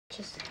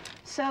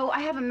So I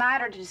have a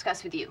matter to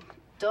discuss with you.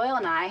 Doyle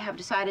and I have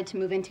decided to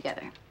move in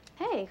together.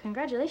 Hey,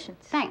 congratulations.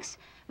 Thanks.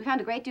 We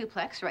found a great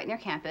duplex right near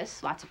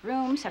campus, lots of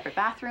rooms, separate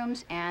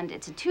bathrooms, and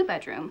it's a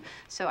 2-bedroom.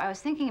 So I was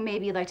thinking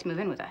maybe you'd like to move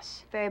in with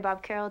us. Barry,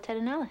 Bob, Carol, Ted,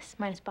 and Alice,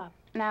 minus Bob.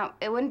 Now,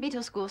 it wouldn't be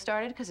till school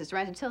started because it's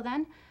rented till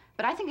then,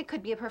 but I think it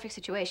could be a perfect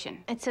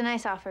situation. It's a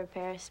nice offer,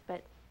 Paris,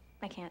 but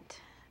I can't.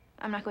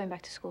 I'm not going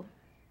back to school.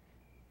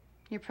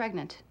 You're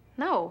pregnant.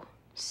 No.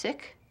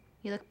 Sick?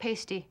 You look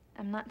pasty.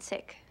 I'm not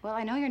sick. Well,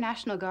 I know your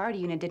National Guard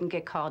unit didn't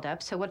get called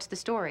up, so what's the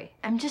story?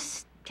 I'm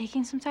just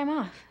taking some time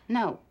off.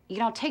 No, you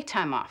don't take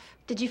time off.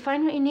 Did you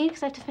find what you need?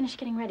 Because I have to finish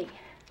getting ready.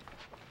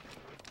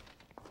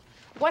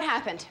 What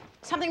happened?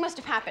 Something must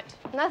have happened.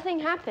 Nothing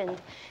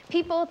happened.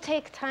 People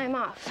take time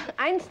off.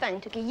 Einstein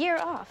took a year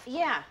off.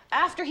 Yeah,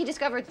 after he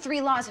discovered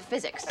 3 laws of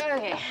physics.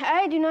 Okay,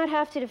 I do not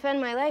have to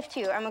defend my life to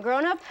you. I'm a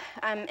grown-up,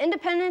 I'm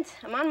independent,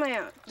 I'm on my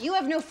own. You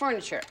have no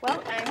furniture.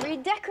 Well, I'm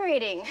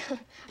redecorating.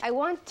 I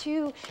want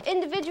to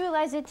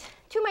individualize it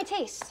to my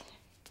taste.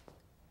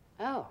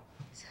 Oh,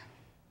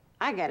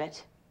 I get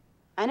it.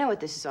 I know what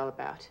this is all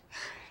about.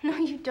 No,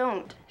 you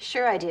don't.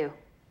 Sure I do.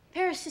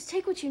 Paris, just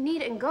take what you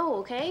need and go,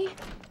 okay?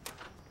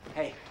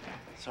 Hey,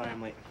 sorry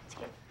I'm late.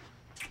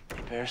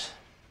 Hey, Paris.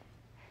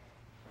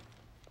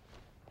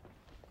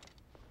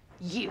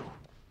 You.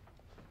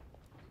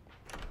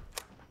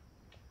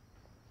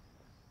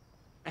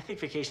 I think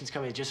vacation's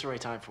coming at just the right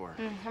time for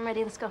her. I'm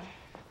ready, let's go.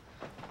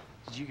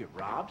 Did you get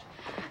robbed?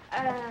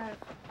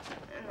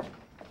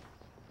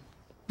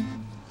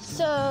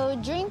 So,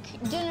 drink,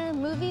 dinner,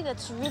 movie,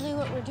 that's really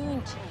what we're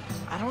doing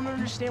tonight. I don't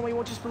understand why you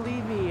won't just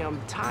believe me.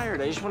 I'm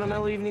tired. I just want a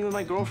mellow evening with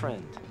my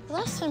girlfriend. The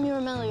last time you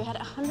were mellow, you had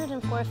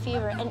 104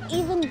 fever, and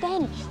even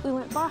then, we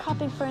went bar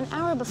hopping for an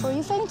hour before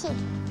you fainted.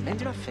 Men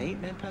do not faint,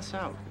 men pass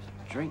out.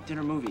 Drink,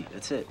 dinner, movie.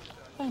 That's it.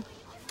 Fine.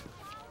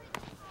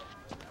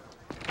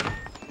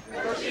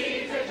 For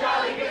she's a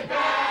jolly good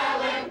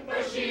felon,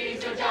 for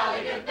she's a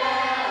jolly good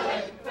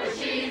felon, for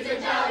she's a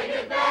jolly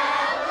good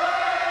felon,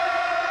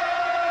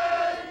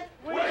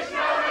 which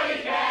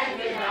nobody can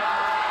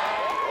deny.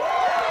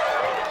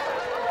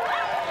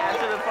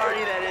 After the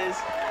party, that is.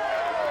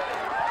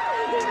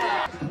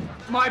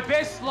 My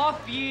best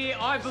sloth year,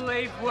 I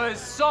believe, was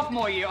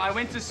sophomore year. I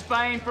went to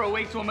Spain for a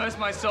week to immerse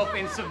myself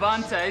in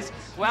Cervantes,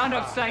 wound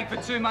up staying for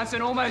 2 months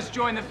and almost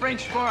joined the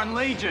French Foreign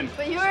Legion.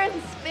 But you were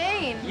in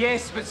Spain.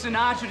 Yes, but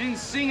Sinatra didn't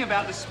sing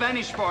about the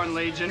Spanish Foreign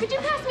Legion. Could you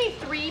pass me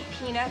 3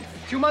 peanuts?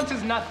 2 months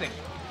is nothing.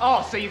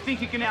 Oh, so you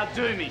think you can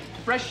outdo me?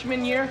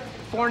 Freshman year,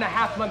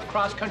 4.5-month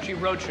cross-country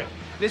road trip.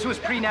 This was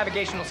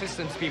pre-navigational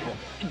systems, people.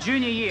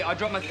 Junior year, I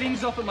dropped my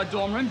things off at my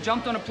dorm room,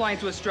 jumped on a plane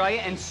to Australia,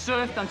 and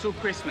surfed until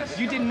Christmas.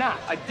 You did not.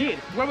 I did.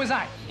 Where was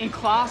I? In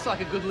class, like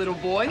a good little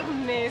boy.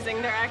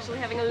 Amazing, they're actually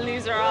having a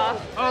loser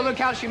off. Oh, look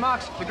how she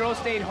mocks. The girl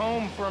stayed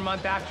home for a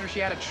month after she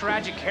had a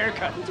tragic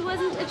haircut. It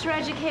wasn't a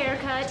tragic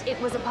haircut, it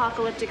was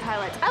apocalyptic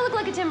highlights. I look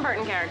like a Tim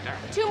Burton character.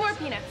 2 more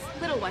peanuts,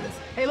 little ones.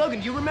 Hey, Logan,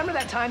 do you remember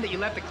that time that you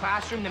left the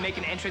classroom to make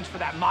an entrance for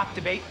that mock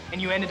debate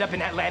and you ended up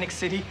in Atlantic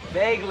City?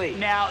 Vaguely.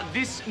 Now,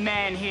 this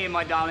man here,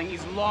 my darling,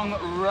 is long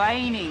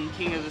reigning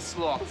king of the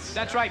sloths.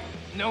 That's right.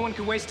 No one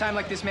can waste time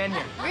like this man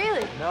here.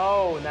 Really?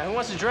 No, now who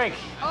wants to drink?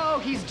 Oh,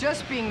 he's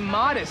just being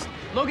modest.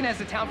 Logan has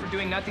the talent for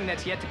doing nothing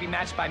that's yet to be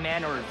matched by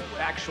man or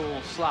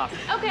actual sloth.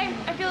 Okay,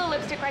 I feel a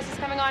lipstick crisis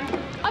coming on.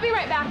 I'll be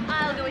right back.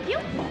 I'll go with you.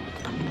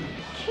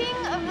 King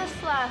of the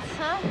sloths,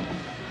 huh?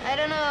 I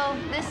don't know.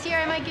 This year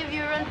I might give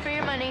you a run for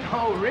your money.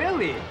 Oh,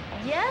 really?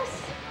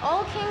 Yes.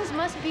 All kings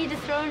must be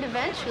dethroned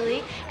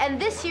eventually, and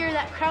this year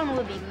that crown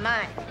will be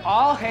mine.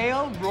 All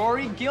hail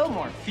Rory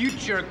Gilmore,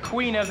 future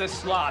queen of the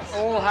sloths.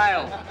 All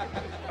hail.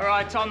 All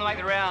right, time to make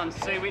the rounds.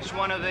 See which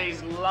one of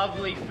these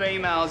lovely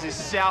females is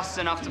soused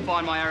enough to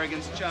find my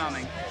arrogance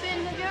charming.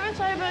 Finn, have you ever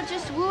thought about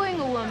just wooing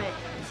a woman?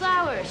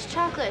 Flowers,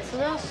 chocolates, a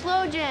little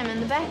slow jam in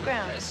the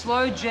background.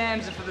 Slow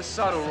jams are for the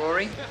subtle,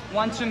 Rory.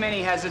 One too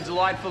many has a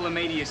delightful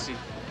immediacy.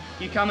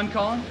 You coming,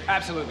 Colin?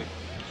 Absolutely.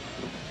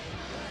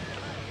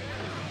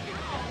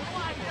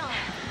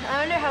 I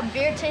wonder how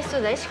beer tastes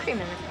with ice cream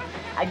in it.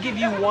 I give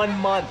you 1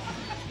 month.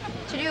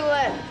 To do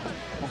what?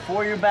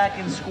 Before you're back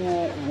in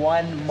school,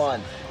 1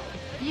 month.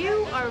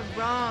 You are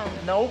wrong.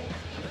 Nope.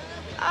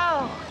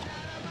 Oh,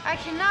 I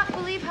cannot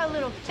believe how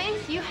little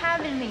faith you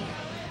have in me.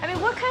 I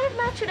mean, what kind of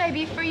match would I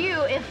be for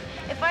you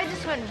if I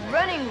just went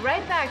running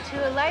right back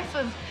to a life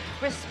of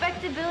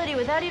respectability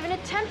without even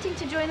attempting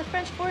to join the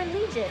French Foreign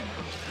Legion?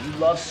 You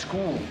love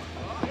school.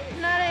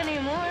 Not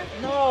anymore.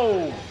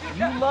 No,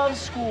 you love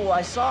school.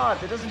 I saw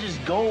it. That doesn't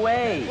just go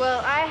away.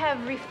 Well, I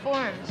have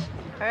reformed.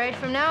 All right,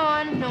 from now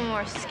on, no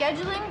more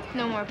scheduling,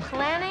 no more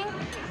planning.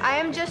 I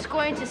am just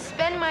going to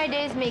spend my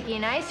days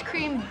making ice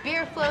cream,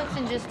 beer floats,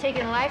 and just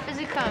taking life as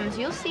it comes.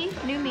 You'll see,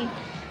 new me.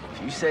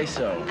 You say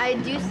so. I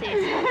do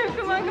say so.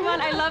 Come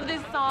on, I love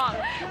this song.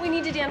 We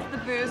need to dance the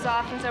booze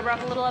off and sober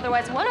up a little,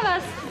 otherwise one of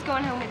us is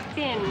going home with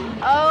Finn.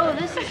 Oh,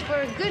 this is for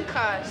a good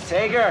cause.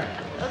 Take her.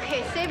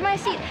 Okay, save my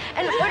seat.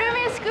 And order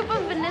me a scoop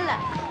of vanilla.